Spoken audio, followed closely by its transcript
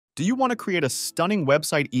Do you want to create a stunning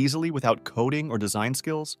website easily without coding or design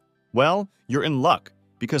skills? Well, you're in luck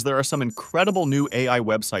because there are some incredible new AI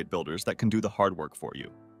website builders that can do the hard work for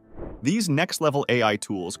you. These next-level AI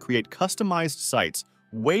tools create customized sites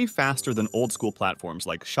way faster than old-school platforms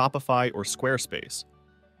like Shopify or Squarespace.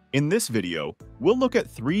 In this video, we'll look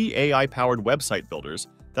at 3 AI-powered website builders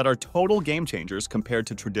that are total game changers compared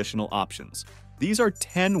to traditional options. These are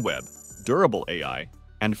 10Web, Durable AI,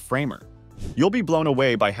 and Framer. You'll be blown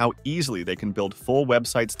away by how easily they can build full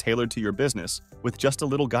websites tailored to your business with just a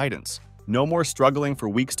little guidance. No more struggling for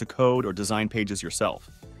weeks to code or design pages yourself.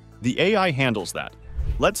 The AI handles that.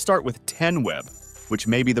 Let's start with 10Web, which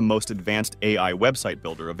may be the most advanced AI website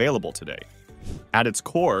builder available today. At its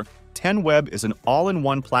core, 10Web is an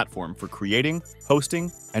all-in-one platform for creating,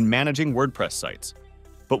 hosting, and managing WordPress sites.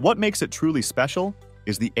 But what makes it truly special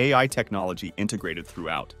is the AI technology integrated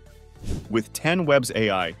throughout. With 10Web's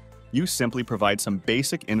AI, you simply provide some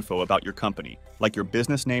basic info about your company, like your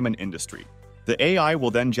business name and industry. The AI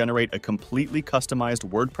will then generate a completely customized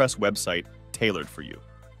WordPress website tailored for you.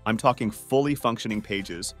 I'm talking fully functioning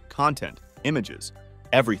pages, content, images,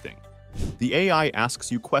 everything. The AI asks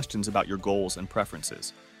you questions about your goals and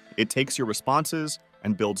preferences. It takes your responses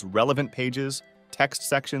and builds relevant pages, text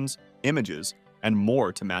sections, images, and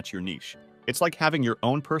more to match your niche. It's like having your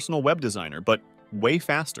own personal web designer, but way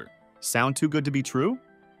faster. Sound too good to be true?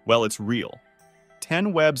 Well, it's real.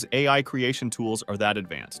 10Web's AI creation tools are that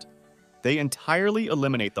advanced. They entirely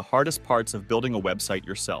eliminate the hardest parts of building a website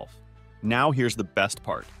yourself. Now here's the best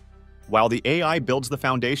part. While the AI builds the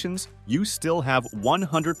foundations, you still have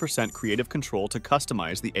 100% creative control to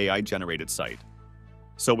customize the AI-generated site.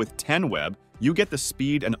 So with 10Web, you get the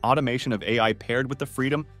speed and automation of AI paired with the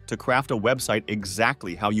freedom to craft a website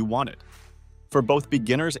exactly how you want it. For both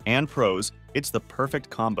beginners and pros, it's the perfect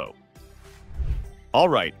combo.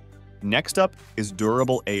 Alright, next up is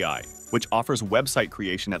Durable AI, which offers website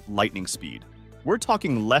creation at lightning speed. We're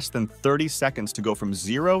talking less than 30 seconds to go from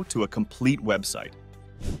zero to a complete website.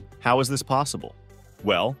 How is this possible?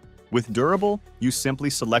 Well, with Durable, you simply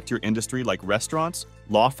select your industry like restaurants,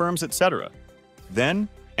 law firms, etc. Then,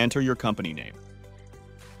 enter your company name.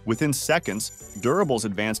 Within seconds, Durable's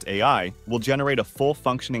advanced AI will generate a full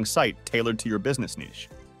functioning site tailored to your business niche.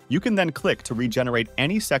 You can then click to regenerate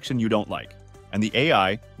any section you don't like, and the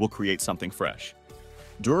AI will create something fresh.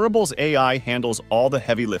 Durable's AI handles all the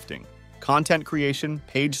heavy lifting, content creation,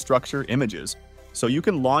 page structure, images, so you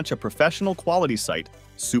can launch a professional quality site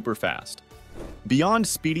super fast. Beyond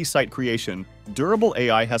speedy site creation, Durable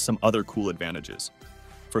AI has some other cool advantages.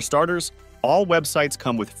 For starters, all websites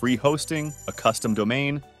come with free hosting, a custom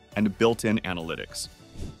domain, and built-in analytics.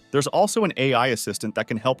 There's also an AI assistant that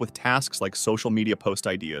can help with tasks like social media post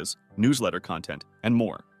ideas, newsletter content, and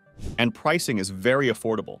more. And pricing is very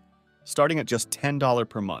affordable, starting at just $10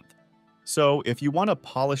 per month. So if you want a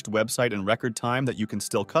polished website in record time that you can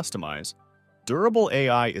still customize, Durable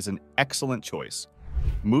AI is an excellent choice.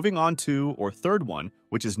 Moving on to our third one,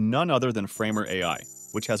 which is none other than Framer AI,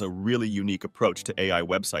 which has a really unique approach to AI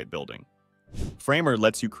website building. Framer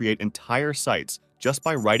lets you create entire sites just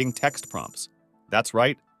by writing text prompts. That's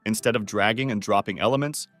right, instead of dragging and dropping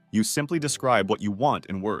elements, you simply describe what you want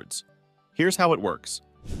in words. Here's how it works.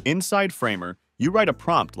 Inside Framer, you write a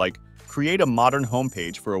prompt like, create a modern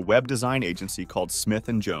homepage for a web design agency called Smith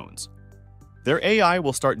 & Jones. Their AI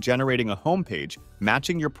will start generating a homepage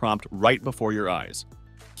matching your prompt right before your eyes.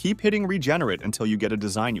 Keep hitting regenerate until you get a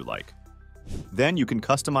design you like. Then you can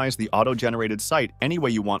customize the auto-generated site any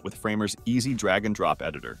way you want with Framer's easy drag-and-drop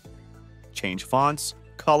editor. Change fonts,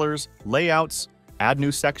 colors, layouts, add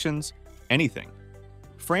new sections, anything.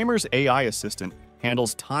 Framer's AI assistant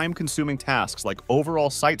handles time-consuming tasks like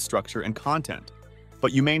overall site structure and content,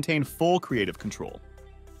 but you maintain full creative control.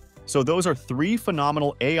 So those are 3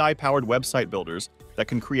 phenomenal AI-powered website builders that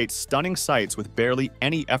can create stunning sites with barely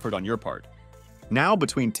any effort on your part. Now,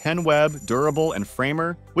 between 10Web, Durable, and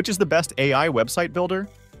Framer, which is the best AI website builder?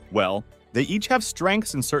 Well, they each have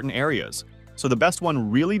strengths in certain areas, so the best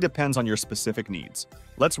one really depends on your specific needs.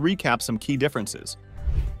 Let's recap some key differences.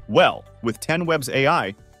 Well, with 10Web's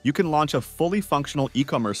AI, you can launch a fully functional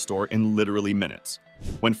e-commerce store in literally minutes.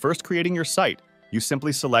 When first creating your site, you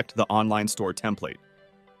simply select the online store template.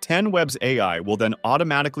 10Web's AI will then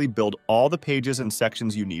automatically build all the pages and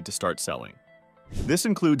sections you need to start selling. This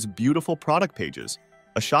includes beautiful product pages,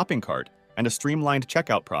 a shopping cart, and a streamlined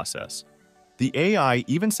checkout process. The AI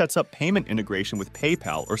even sets up payment integration with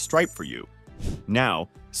PayPal or Stripe for you. Now,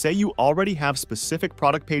 say you already have specific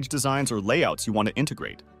product page designs or layouts you want to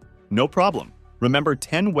integrate. No problem. Remember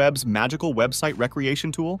 10Web's magical website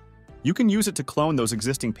recreation tool? You can use it to clone those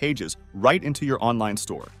existing pages right into your online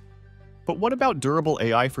store. But what about Durable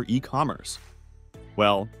AI for e-commerce?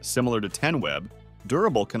 Well, similar to 10Web,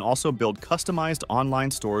 Durable can also build customized online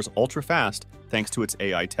stores ultra-fast thanks to its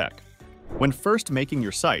AI tech. When first making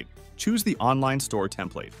your site, choose the online store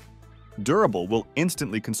template. Durable will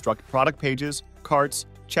instantly construct product pages, carts,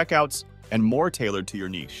 checkouts, and more tailored to your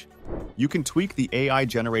niche. You can tweak the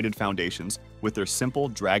AI-generated foundations with their simple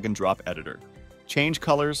drag-and-drop editor. Change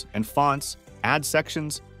colors and fonts, add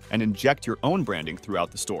sections, and inject your own branding throughout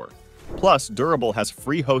the store. Plus, Durable has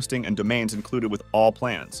free hosting and domains included with all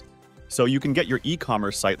plans, so you can get your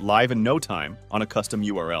e-commerce site live in no time on a custom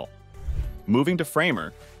URL. Moving to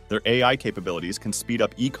Framer, their AI capabilities can speed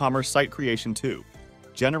up e-commerce site creation too.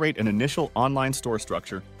 Generate an initial online store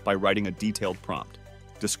structure by writing a detailed prompt.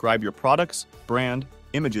 Describe your products, brand,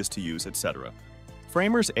 images to use, etc.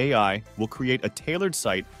 Framer's AI will create a tailored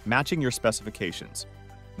site matching your specifications.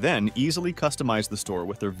 Then easily customize the store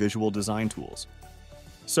with their visual design tools.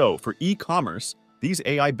 So, for e-commerce, these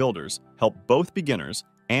AI builders help both beginners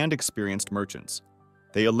and experienced merchants.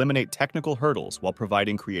 They eliminate technical hurdles while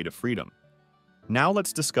providing creative freedom. Now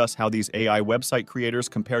let's discuss how these AI website creators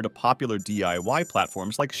compare to popular DIY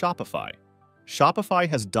platforms like Shopify. Shopify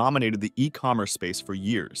has dominated the e-commerce space for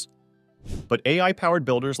years. But AI-powered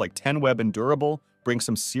builders like 10Web and Durable bring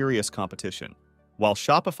some serious competition. While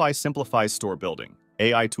Shopify simplifies store building,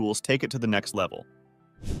 AI tools take it to the next level.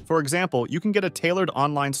 For example, you can get a tailored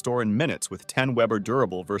online store in minutes with 10Web or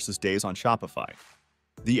Durable versus days on Shopify.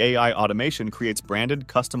 The AI automation creates branded,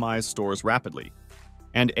 customized stores rapidly.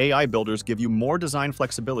 And AI builders give you more design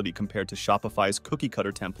flexibility compared to Shopify's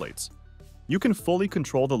cookie-cutter templates. You can fully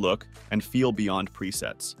control the look and feel beyond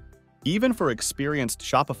presets. Even for experienced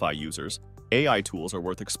Shopify users, AI tools are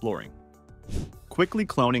worth exploring. Quickly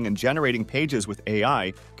cloning and generating pages with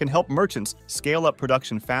AI can help merchants scale up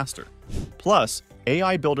production faster. Plus,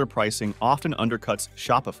 AI builder pricing often undercuts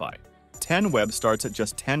Shopify. 10Web starts at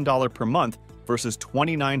just $10 per month versus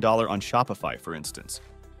 $29 on Shopify, for instance.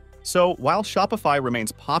 So, while Shopify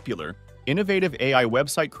remains popular, innovative AI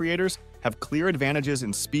website creators have clear advantages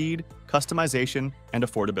in speed, customization, and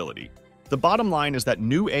affordability. The bottom line is that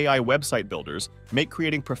new AI website builders make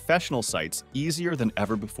creating professional sites easier than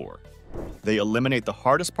ever before. They eliminate the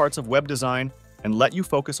hardest parts of web design and let you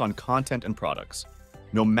focus on content and products.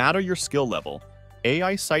 No matter your skill level,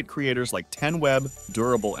 AI site creators like 10Web,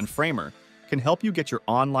 Durable, and Framer can help you get your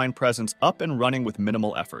online presence up and running with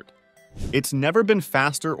minimal effort. It's never been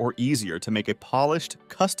faster or easier to make a polished,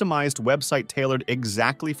 customized website tailored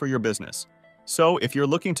exactly for your business. So, if you're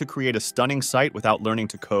looking to create a stunning site without learning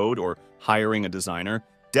to code or hiring a designer,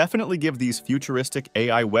 definitely give these futuristic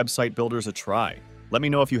AI website builders a try. Let me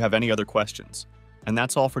know if you have any other questions. And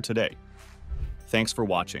that's all for today. Thanks for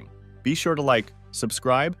watching. Be sure to like,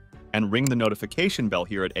 subscribe, and ring the notification bell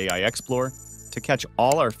here at AI Explore to catch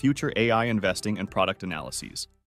all our future AI investing and product analyses.